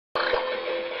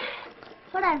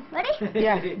Hold on, ready?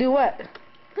 Yeah, do what?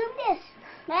 Film this.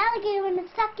 My alligator when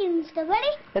it's stuck in stuff. Ready?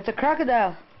 It's a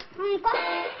crocodile. Oh,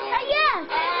 yeah.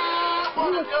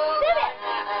 Film it.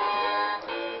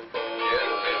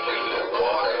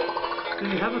 Do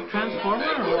you have a transformer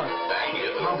or what?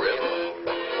 No.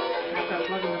 Got that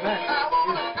plug in the back.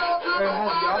 It has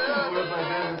the option for it, but it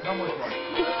doesn't come with one.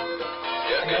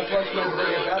 And that's why it's going to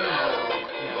bring a battery.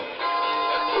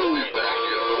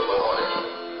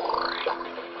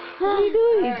 What are you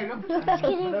doing?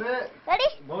 Ready?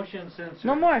 Motion sensor.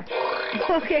 No more.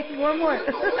 Okay, one more.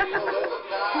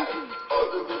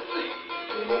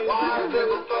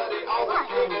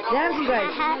 Dance, you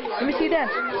guys. Let me see you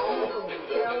dance.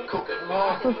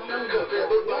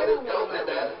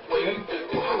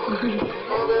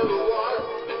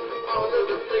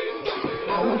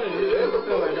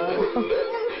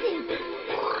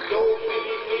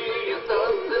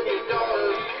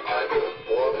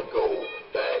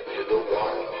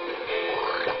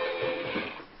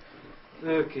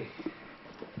 Okay.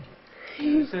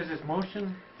 It says it's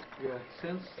motion. Yeah.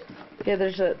 Sense. Yeah,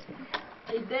 there's a...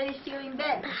 Is Daddy still in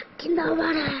bed?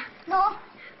 No.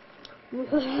 You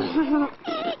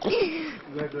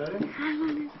guys ready?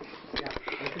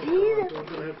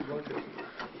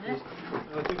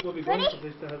 I think we'll be going Ready? to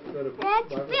this to have to go to Let's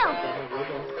Bible film.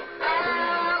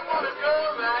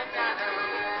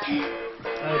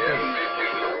 Okay.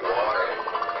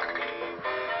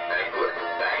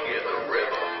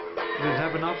 Does it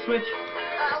have an off switch?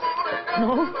 No.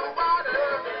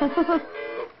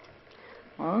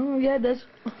 Oh, yeah, it does.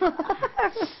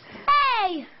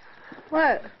 Hey!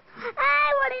 What?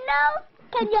 I want to know.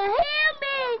 Can you hear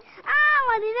me? I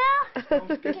want to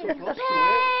know.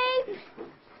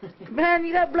 Hey! Man,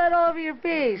 you got blood all over your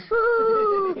face.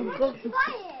 Ooh. Go-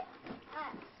 Try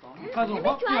it. Puzzle, Let me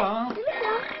what? try. Yeah. Let me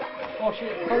try. Oh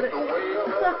shit. Hold it.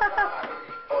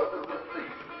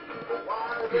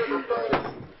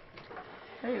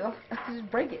 There you go. Just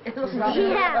break it. It'll stop.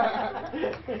 Yeah.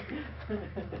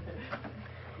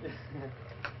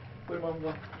 Where Mom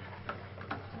go?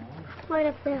 Right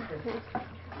up there.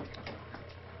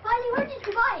 Honey, where did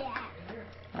you buy it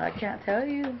at? I can't tell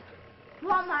you.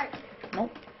 Walmart.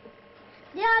 Nope.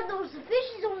 Yeah, those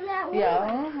fishes over there. at Yeah.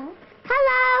 Walmart.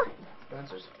 Hello.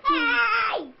 Answers?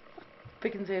 Hey!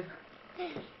 Pick and save.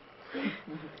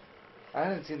 I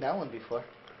hadn't seen that one before.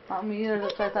 Not me either.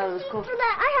 That's why I thought it was cool. For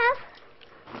that, I have.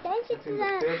 Thank you I've for seen the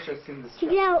that. fish, I've seen the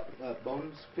Check it out.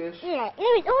 bones fish. Yeah.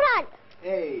 Anyways, hold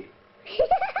Hey,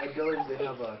 on. at Dillard's they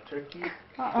have a turkey.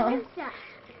 What's that?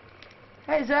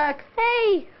 Hey, Zach.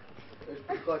 Hey.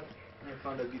 I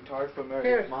found a guitar from Here.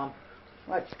 Mary's mom.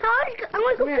 Watch. I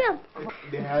want to go Come here. film.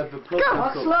 They have the Go.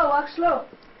 Walk slow. Walk slow.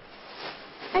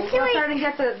 Let's Go see out there and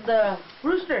get the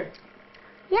rooster.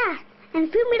 Yeah, and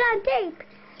film it on tape.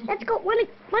 Let's go. Wanna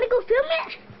go film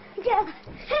it? Yeah.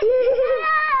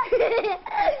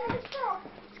 Let's go.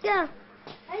 Yeah.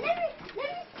 And let me see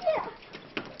it.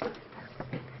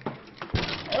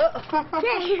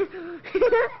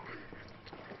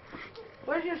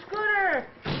 Where's your scooter?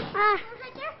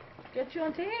 Right there. Get you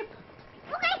on tape.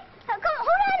 Okay. Come on,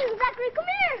 hold on, Zachary. Come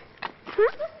here.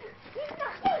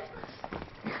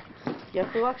 You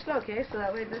have to walk slow, okay? So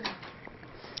that way it doesn't...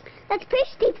 Let's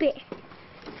fish tape it.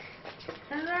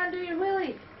 Turn around, do your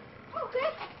wheelie. Okay.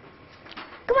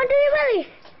 Come on, do your willy.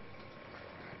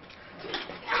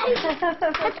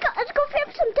 Let's go film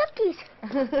some duckies.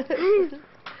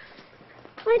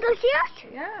 Wanna go see us?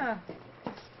 Yeah.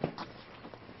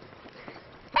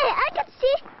 Hey, I can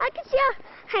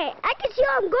see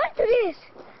how I'm going through this.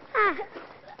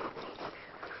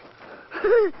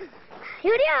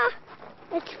 Here they are.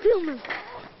 Let's film them.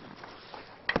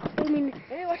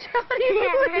 Hey, watch out. What are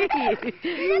you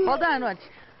doing? Hold on, watch.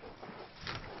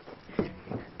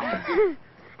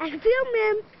 I film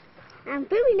them. I'm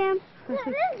filming them. Let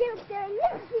me get up there and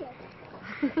let me see.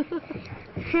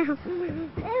 Let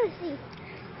me see.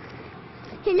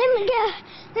 Okay, let me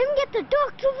get the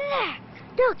ducks over there.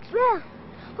 Ducks, well,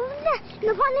 over there. No,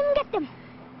 let me get them.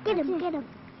 Get them.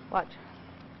 Watch.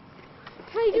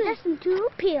 How you doing? That's them two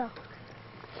up here.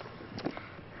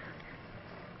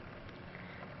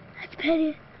 That's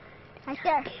better. Right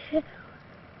there.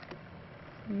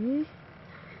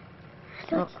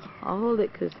 I'll hold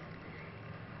it, because...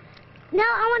 Now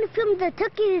I want to film the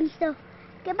turkey and stuff.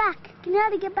 Get back. Can you know how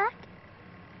to get back?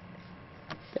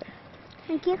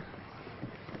 Thank you.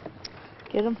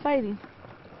 Get them fighting.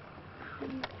 Let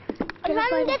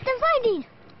me get them fighting.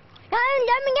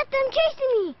 Let me get them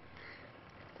chasing me.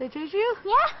 They chase you?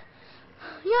 Yeah?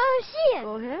 You don't see it.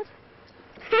 Go ahead.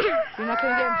 You're not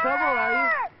going to get in trouble, are you?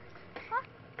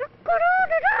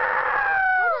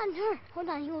 Hold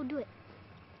on, he will do it.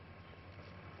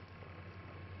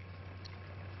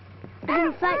 They're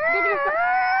gonna fight. They're gonna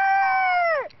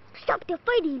fight. Stop! They're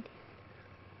fighting.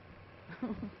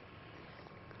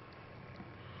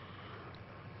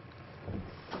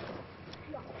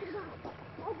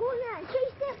 I'll go in there and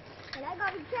chase them, and I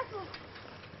gotta be careful.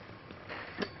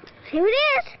 Here it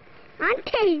is, on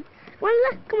tape. One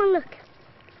look, come on, look.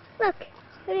 Look,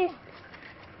 here it is.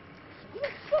 You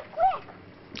stick quick.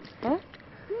 Huh?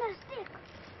 You must stick.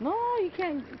 No, you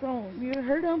can't go. You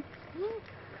hurt him.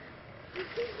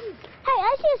 Hey,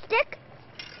 I see a stick.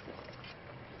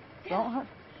 Don't hurt.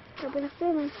 I'm gonna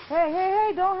film him.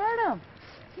 Hey, don't hurt him.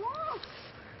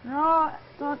 No, No,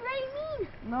 he's don't. very mean.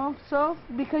 No, so?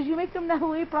 Because you make them that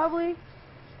way, probably.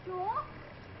 No,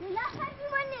 the last time you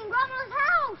went in Grandma's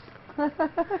house. You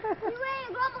went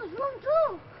in Grandma's room too.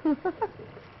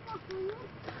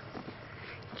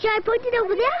 Should I put it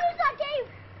over there?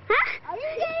 Huh? Are you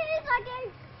getting inside,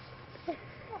 Dave?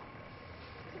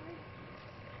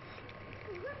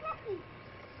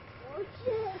 Oh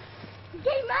shit!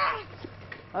 Get mad!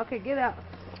 Okay, get out.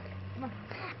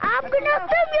 I'm gonna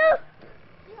film you!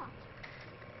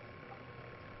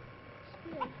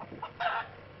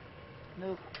 No,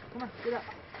 come on, get out.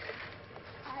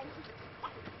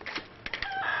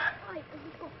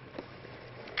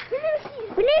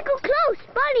 We need to go close,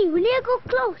 Bonnie. We need to go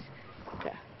close.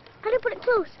 Okay. How do you put it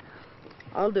close?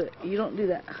 I'll do it. You don't do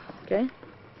that, okay?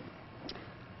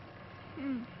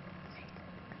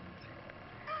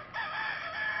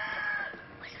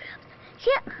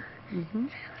 Shit. Mm-hmm.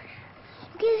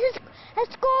 Okay,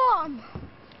 let's go.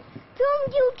 Film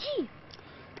UG.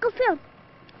 Go film.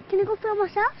 Can I go film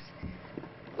ourselves?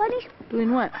 Bonnie,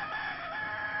 Doing what?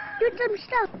 do some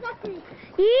stuff.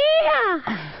 Yeah.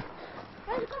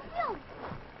 Let's go film.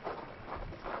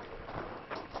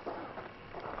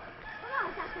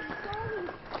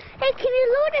 Hey, can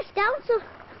you lower this down so,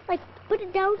 like, put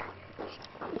it down?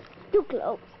 Too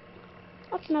close.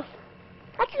 That's enough.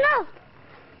 That's enough.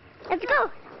 Let's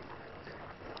go.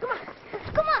 Come on.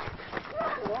 Come on.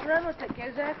 Don't run with it,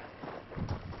 okay, Zach?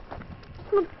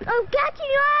 I'm catching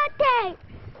you on tape.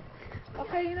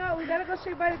 Okay, you know what? We gotta go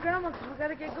say bye to Grandma because we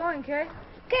gotta get going, okay?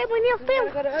 Okay, when you We film.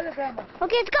 gotta go to other Grandma.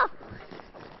 Okay, let's go.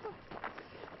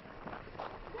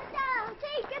 Get that on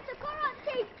tape. Get the car on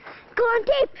tape. Go on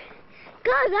tape.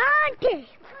 Go on tape.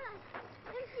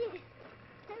 Let me see it.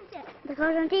 Let me see it. The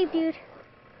car's on tape, dude.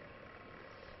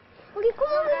 Okay,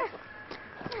 come over there.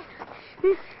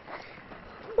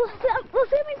 We're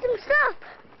filming some stuff.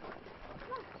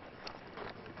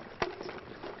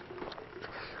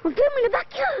 We're filming the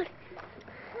backyard.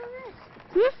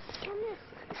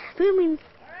 Filming.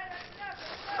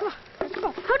 Come on, let's go.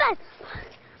 Hold on.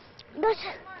 Let's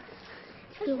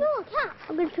go.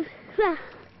 I'm going to. Yeah.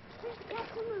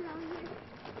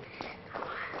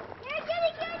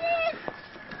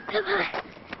 Come on.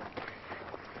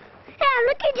 Yeah,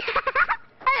 look at that.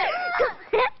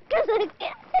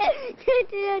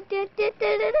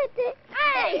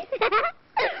 Hey!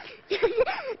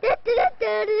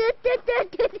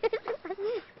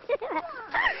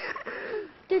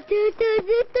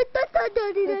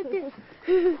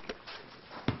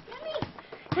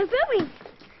 I'm filming.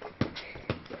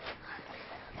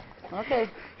 Okay,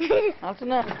 that's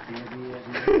enough.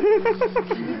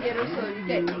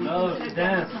 No,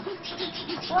 dance.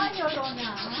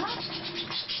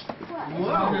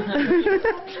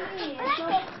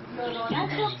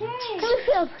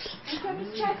 Can we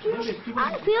film?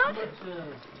 On film?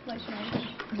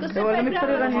 So let me put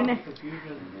it on your neck.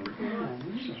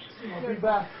 I'll be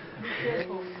back.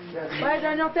 Bye,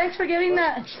 Daniel. Thanks for getting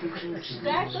that.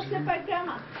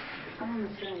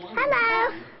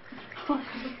 Hello.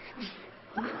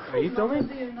 Are you filming?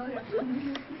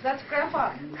 That's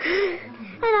Grandpa.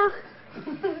 Hello.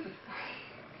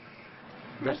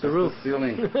 That's the roof.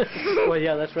 Ceiling. Well,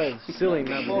 yeah, that's right. It's ceiling,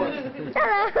 not the roof.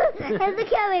 Hello. That's the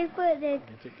camera footage.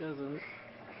 It's a cousin.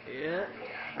 Yeah.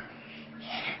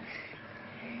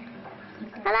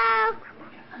 Hello.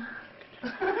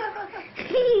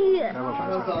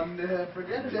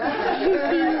 Forget that.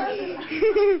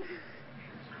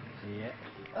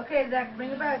 Yeah. Okay, Zach, bring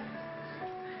it back.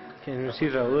 Can't even see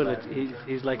Raul.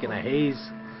 He's like in a haze.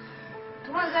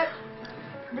 Come on, Zach.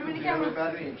 Bring me the camera.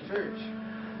 About me in church.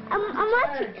 I'm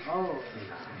watching. Oh.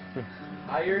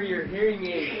 I hear your hearing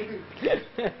aid.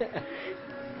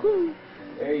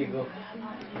 There you go.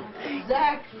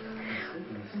 Zach.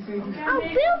 I'm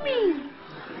filming.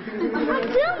 I'm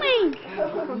filming.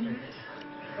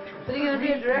 So you gonna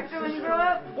be a director when you grow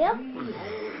up? Yep.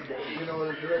 You know what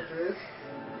a director is?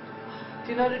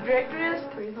 Do you know what a director is?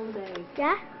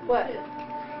 Yeah. What?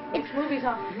 It's movies,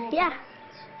 huh? Yeah.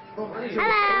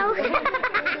 Hello.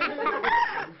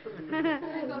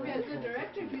 You're gonna be a good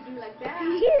director if you do like that.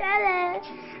 Hello.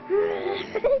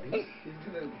 He's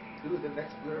gonna do the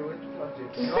next Blair Witch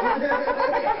Project. They've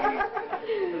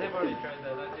already tried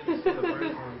that. I didn't see the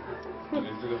first one.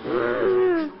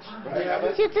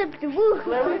 Shut up the roof.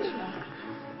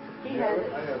 He has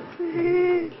it. I have.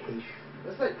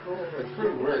 That's like cool. It's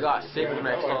pretty I weird. got sick when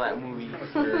I saw that movie. I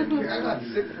got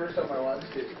sick the first time I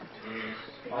watched it.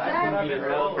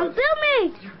 I'm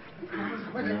filming.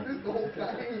 What is this the whole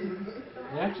time?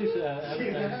 They actually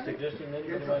advertised suggesting that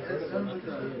you might heard of them not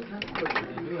to see it.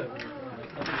 They do have it.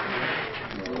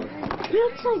 You're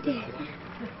excited.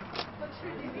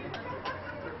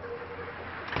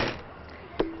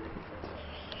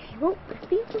 Oh,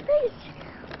 speak to face.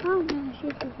 Oh, no,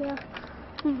 she's here.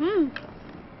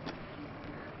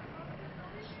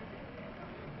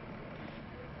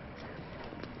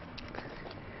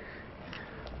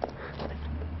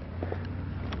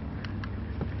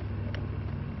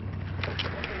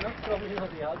 Enough trouble on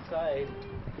the outside.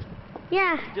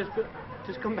 Yeah,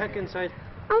 Just come back inside.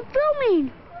 I'm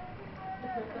filming.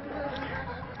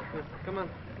 Come on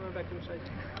back inside.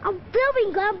 I'm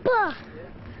filming, Grandpa.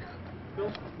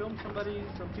 Film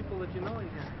some people that you know in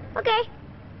here. Okay.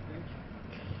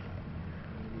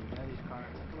 Daddy's car.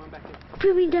 Come on back in.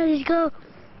 Filming Daddy's go.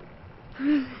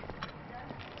 Here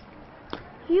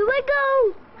we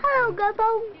go. Hello, Grandpa. You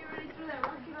already threw that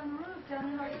rocket on the roof. Tell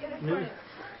me how to get it.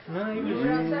 No,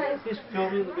 he's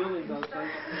filming the buildings outside.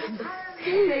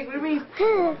 Hey, what do you mean?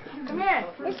 Come here.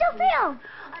 It's your film.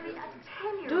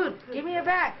 Dude, give me your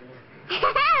back.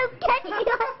 I'm catching you on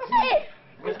tape.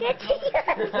 I'm catching you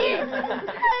on tape.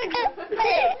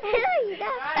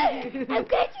 I'm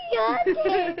catching you on tape.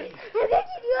 I'm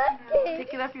catching you on tape.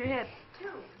 Take it off your head.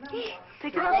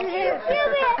 Take it I'm off your letting you head.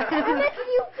 film it. I'm letting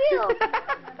you film.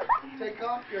 Take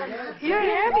off your head. You're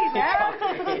heavy, man.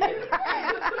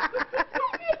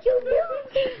 You film.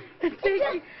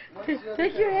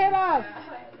 Take your head off.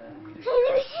 Let me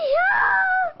see.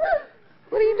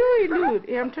 What are you doing, dude?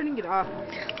 Here, I'm turning it off.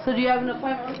 So do you have an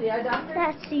appointment with the eye doctor?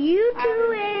 That's you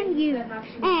two and you.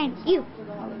 And you.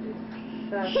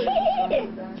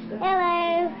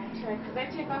 Hello. Because I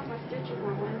take off my stitches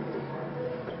on Wednesday.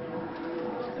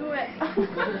 Do it.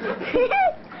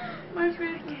 My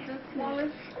face is the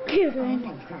smallest. Good one.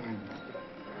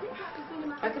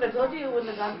 I could have told you it wouldn't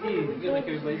have gone through. You're like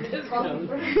everybody else, That's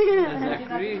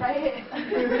actually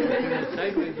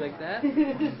sideways like that.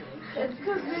 It's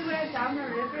because we went down the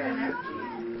river and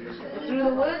everything. Through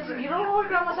the woods? You don't know where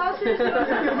Grandma's house is?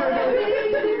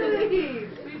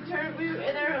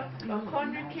 There a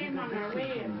corner came on our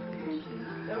way and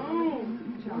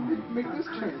Make this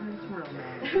change.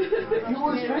 You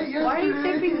want straight? Yes, why are you man.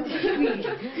 taping the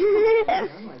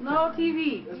TV? No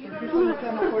TV. You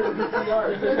can't afford a VCR.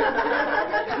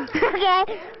 Okay.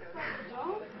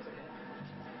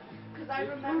 Because I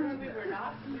remember we were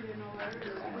not, you know, where we were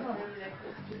like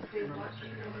just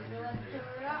watching and we realized they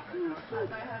were out. I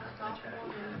had a soft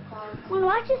phone and called. Wanna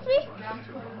watch this, please?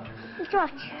 Let's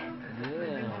watch.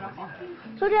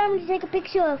 Yeah. So then I'm going to take a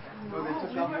picture of. Oh, they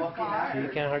took off walking out. So you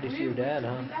can't hardly see your dad,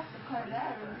 huh?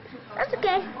 That's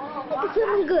okay. It's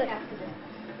feeling good.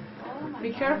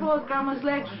 Be careful with Grandma's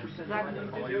legs. Did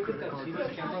you look at that CD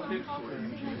camera fix?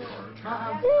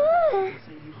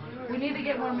 We need to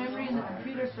get more memory in the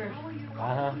computer first.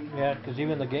 Uh-huh. Yeah, because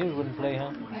even the games wouldn't play,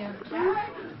 huh? Yeah.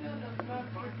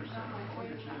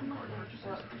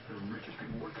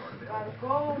 Gotta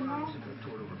go, no?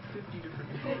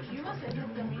 You must have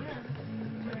hit the mirror.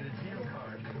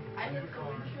 I didn't go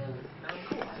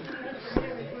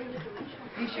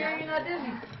You sure you're not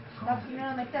dizzy? Stop sitting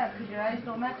around like that, because your eyes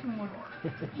don't match anymore.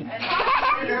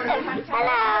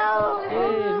 Hello.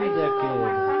 Hey, meet that kid.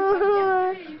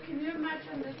 Can you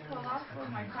imagine this colossal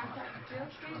my contact still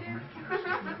straight in?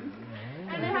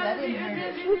 And it has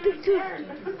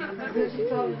she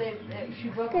told me that she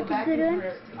broke the back of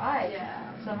her eye.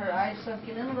 Yeah. So her eyes sunk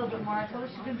in a little bit more. I told her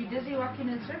she's going to be dizzy walking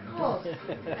in circles.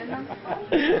 And I'm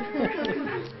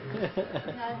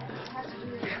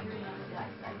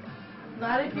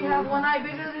not if you have one eye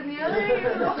bigger than the other.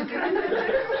 You're walking in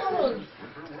circles.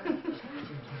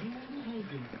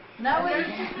 Now we're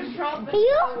just control.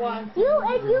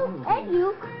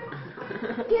 You.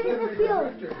 Get in the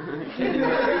field.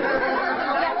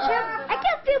 I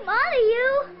can't film all of you.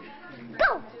 Go.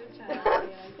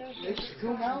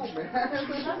 Zoom out,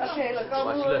 man. Okay, look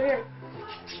over here.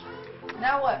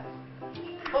 Now what?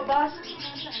 What, boss?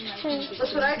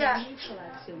 That's what I got.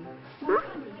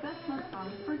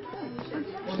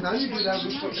 Well, now you do that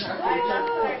before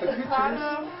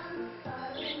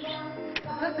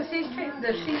Look, the sea tree.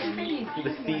 The sea tree.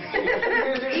 The thief.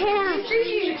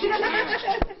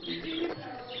 Yeah.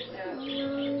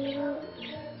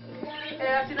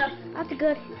 That's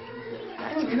good.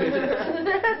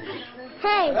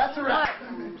 Hey, That's a wrap.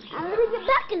 I'm gonna get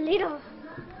back a little.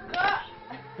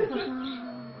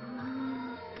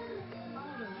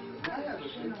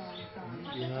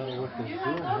 You know how to work this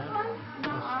zoom,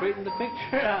 huh? Straighten the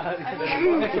picture out.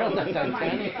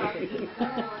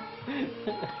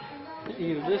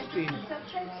 You're listening.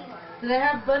 Do they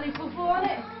have bunny foo foo on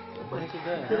it? Look at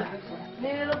that, huh?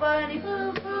 Little bunny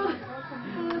foo foo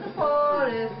through the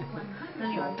forest.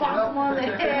 And you bonk them on the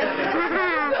head.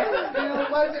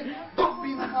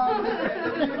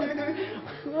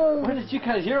 Where did you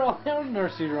guys hear all the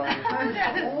nursery rhymes?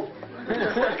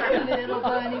 Little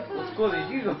bunny foo What school did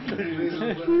you go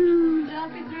to?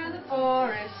 jumping through the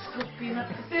forest, scooping up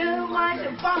the field mice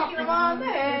and bonking them on the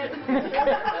head.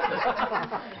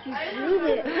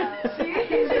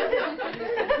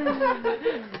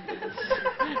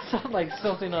 Sounds like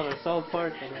something on a South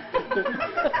Park.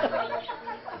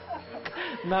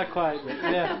 Not quite, but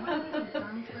yeah.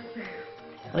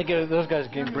 I think those guys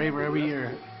get braver every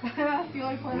year. That's the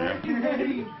only point I can hear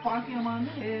you bonking them on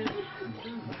the head.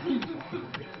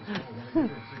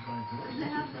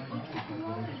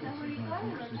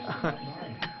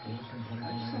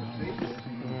 We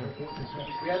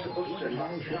had the bookstore.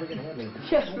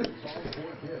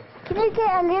 Can I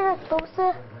get a little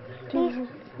closer, please?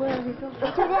 Where are we going? To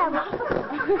them.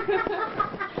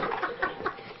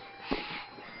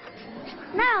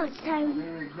 Now it's time. You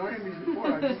were ignoring me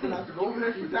before. I just didn't have to go over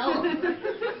there to tell them.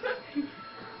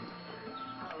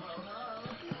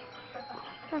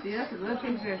 See, that's a good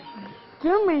picture.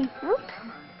 Zooming. Oops.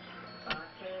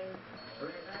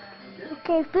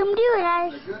 Okay, filmed you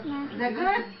guys. Is that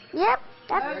good? Yep,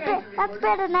 that's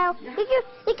better now. You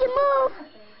can move.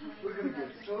 We're gonna get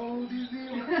so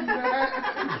dizzy.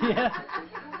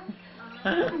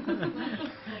 Yeah.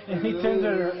 And he turns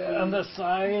it on the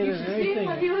side You and should see everything.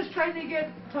 when he was trying to get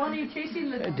Tony chasing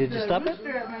the Did you stop it?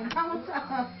 rooster at my mom's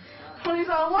house. Tony's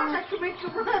all, watch, I can make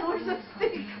him run. Where's the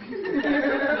stick?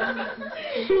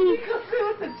 He goes through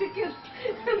with the chicken.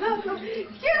 And I'm like,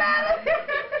 get out of here!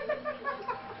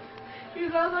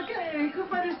 He's all okay. He couldn't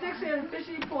find his sticks and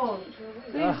fishing pole.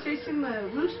 So he's chasing the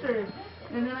rooster.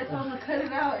 And then I told him to cut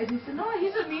it out. And he said, no,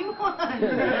 he's a mean one. That's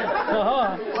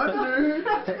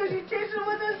because you chased him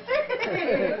with a stick.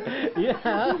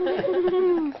 Yeah.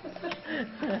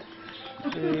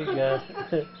 There you go.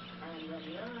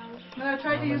 And I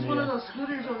tried to use one of those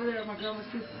scooters over there at my grandma's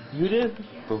too. You did?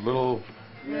 The little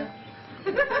Yeah.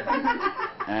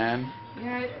 and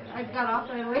Yeah, I got off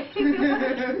right away.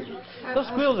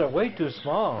 Those wheels are way too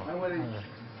small. I went in.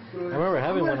 I remember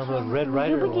having one of those Red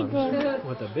Rider ones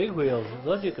with the big wheels.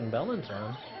 Those you can balance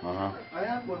on. uh-huh. I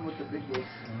have one with the big wheels.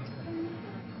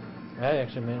 I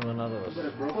actually made one of those. But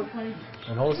it broke.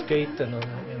 An old skate and a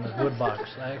wood box.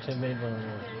 I actually made one of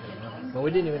those. But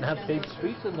we didn't even have paved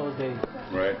streets in those days.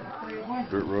 Right.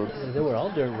 Dirt roads. They were all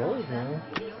dirt roads, man.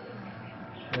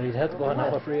 And you'd have to go on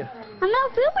all for you. I'm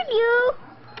not filming you.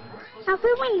 I'm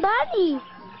filming Buddy.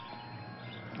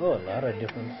 Oh, a lot of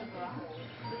difference.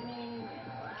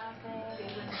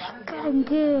 I'm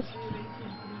good.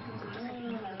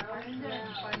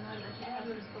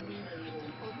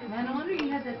 Man, I wonder you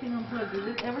had that thing unplugged. Did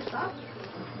it ever stop?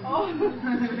 Oh.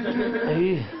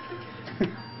 Hey.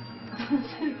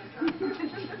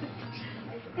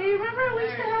 Hey, remember we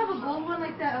used to have a gold one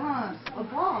like that, huh? A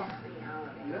ball.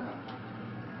 Yeah.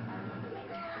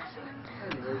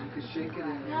 Anyway, you could shake it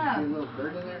and Yeah. get a little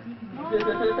bird in there. No.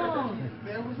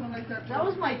 There was one like that. That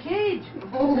was my cage.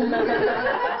 Oh.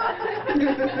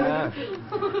 Yeah.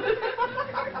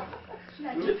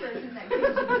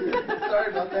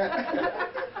 Sorry about that.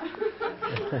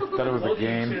 Thought it was a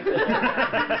game.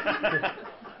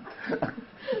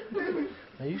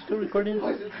 Are you still recording?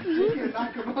 I said, shake it and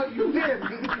knock him out, you win.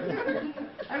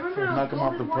 I remember it was Knock 'em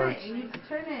off gold the and white, perch. and you could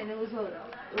turn it, and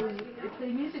it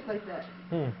played music like that.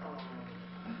 Hmm.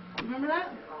 Remember that?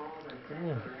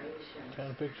 Trying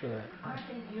to picture that. I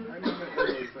remember it was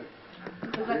like,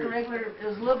 It was like a regular. It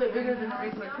was a little bit bigger than a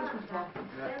regular Christmas ball.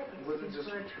 yeah, it wasn't just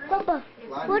Papa,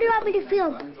 what do you want me to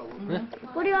film? lines all over. Huh?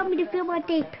 What do you want me to film on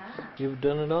tape? You've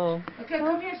done it all. Okay,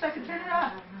 come here so I can turn it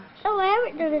off. Oh, I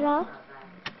haven't done it all.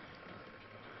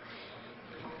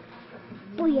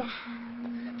 Oh, yeah.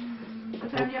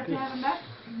 What time do you have to have him back?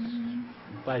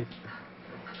 Bye.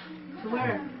 To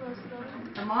where?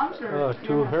 Her mom's or? Oh,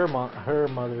 your to mom? her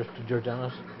mother's, to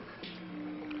Georgiana's.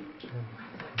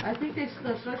 I think the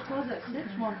store closed at 6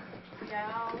 more.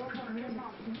 Yeah,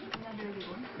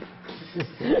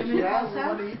 Yeah, we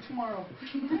want to eat tomorrow.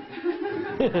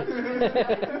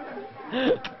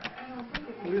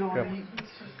 We don't want to eat.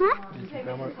 Huh?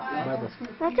 Bible.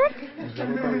 That's it?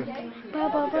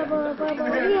 Bible.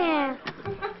 Yeah.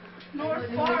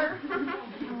 North Far.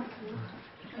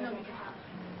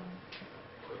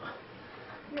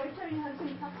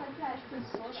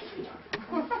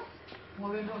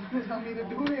 Well, they don't tell me to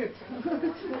do it.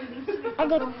 I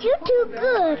got you too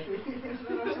good.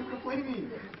 I'm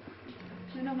complaining.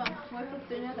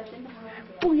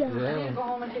 Booyah. Yeah. Go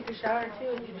home and take a shower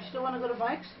too. You still want to go to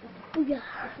bikes? Booyah.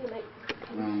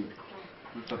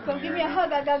 Come give me a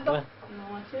hug. I gotta go. Come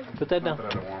on. Put that Not down.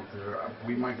 that I don't want to.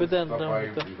 We might Put that stop down, by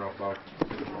put that- and drop off.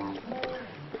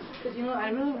 Because you know,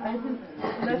 I've been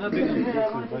left Nothing in to bed. I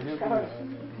want to do, take a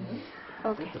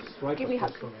shower. Give me a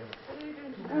hug.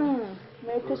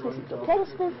 Merry Christmas.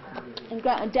 Christmas.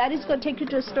 And Daddy's gonna take you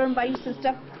to a store and buy you some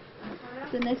stuff.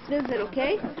 The next visit,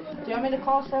 okay? Do you want me to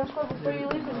call Sam's Club before you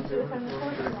leave and see if I'm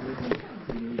recording?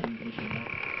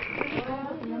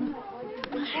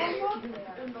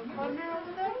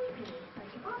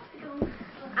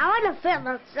 I want to film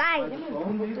outside.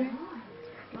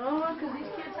 Oh, because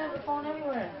these kids have the phone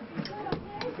everywhere.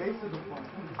 The base of the phone.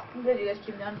 I'm good. You guys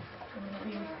keep down.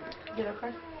 Get our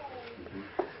car.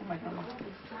 Oh my God.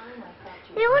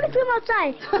 I want to film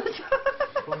outside.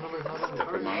 Phone number's not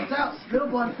on there. It's out. Little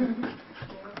one.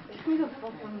 Who's the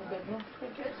phone in the bedroom?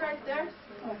 It's right there.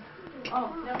 Oh,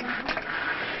 never mind.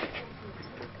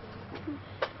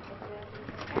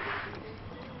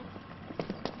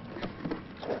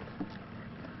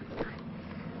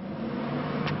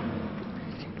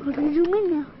 We're going to zoom in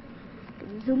now.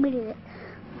 Zoom in it.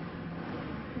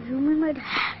 Zoom in right there.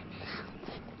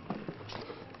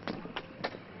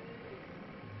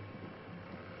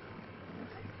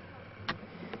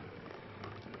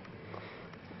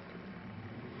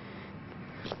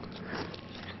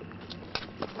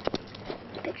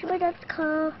 Picture my dad's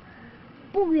car.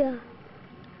 Booyah.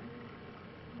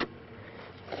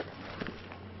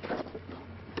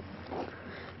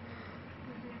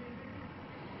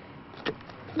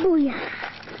 Booyah.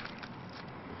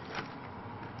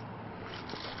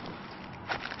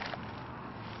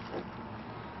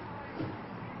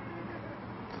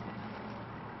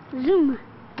 Zoom.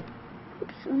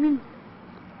 Oops, zoom in.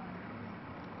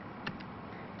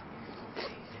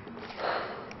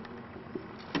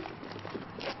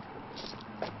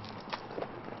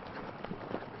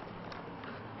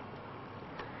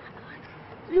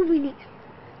 Zoom in it.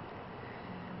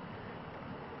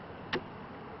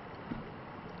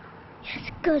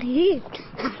 Yes, got it.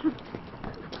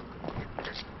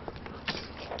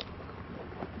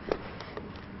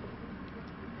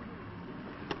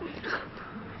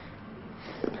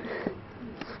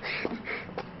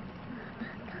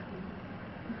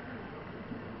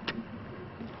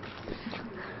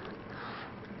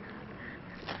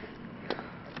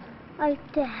 Right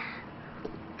there.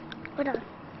 Hold on.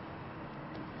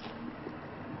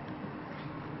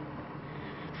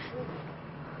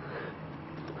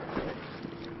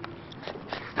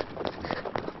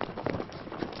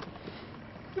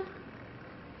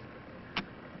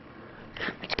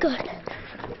 It's good.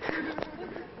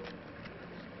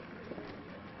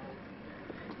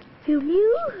 Film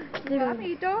you.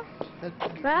 Bonito.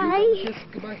 Bye.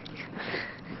 Goodbye.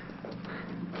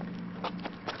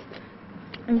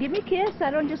 And give me a kiss.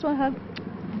 I don't just want to hug.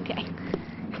 Okay.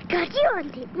 Got you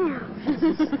on tape now.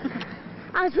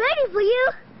 I was ready for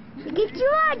you to get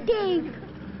you on tape.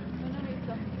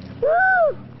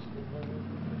 Woo!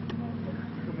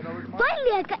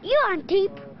 Finally, I got you on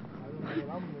tape.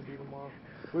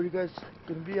 Where are you guys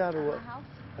gonna be at or what?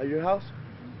 At your house?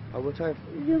 At what time?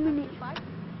 Zoom in it.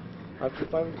 After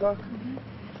 5 o'clock?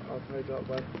 I'll probably drop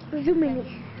by. Zoom in it.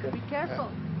 Be careful.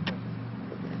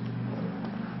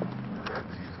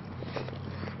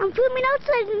 I'm filming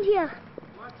outside in here.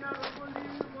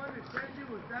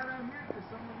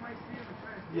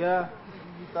 Yeah,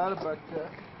 you thought about that.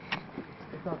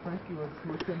 I thought Frankie was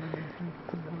sending me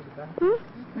to the back.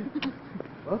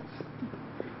 Oops.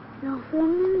 No,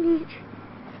 filming it.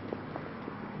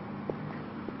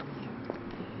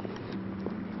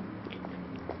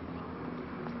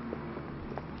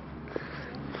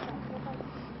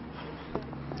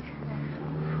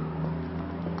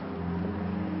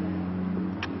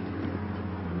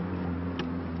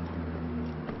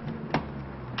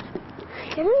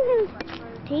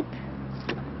 Tape.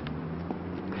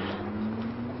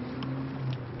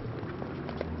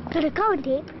 Got a cone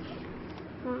tape.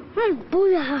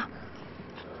 Booyah.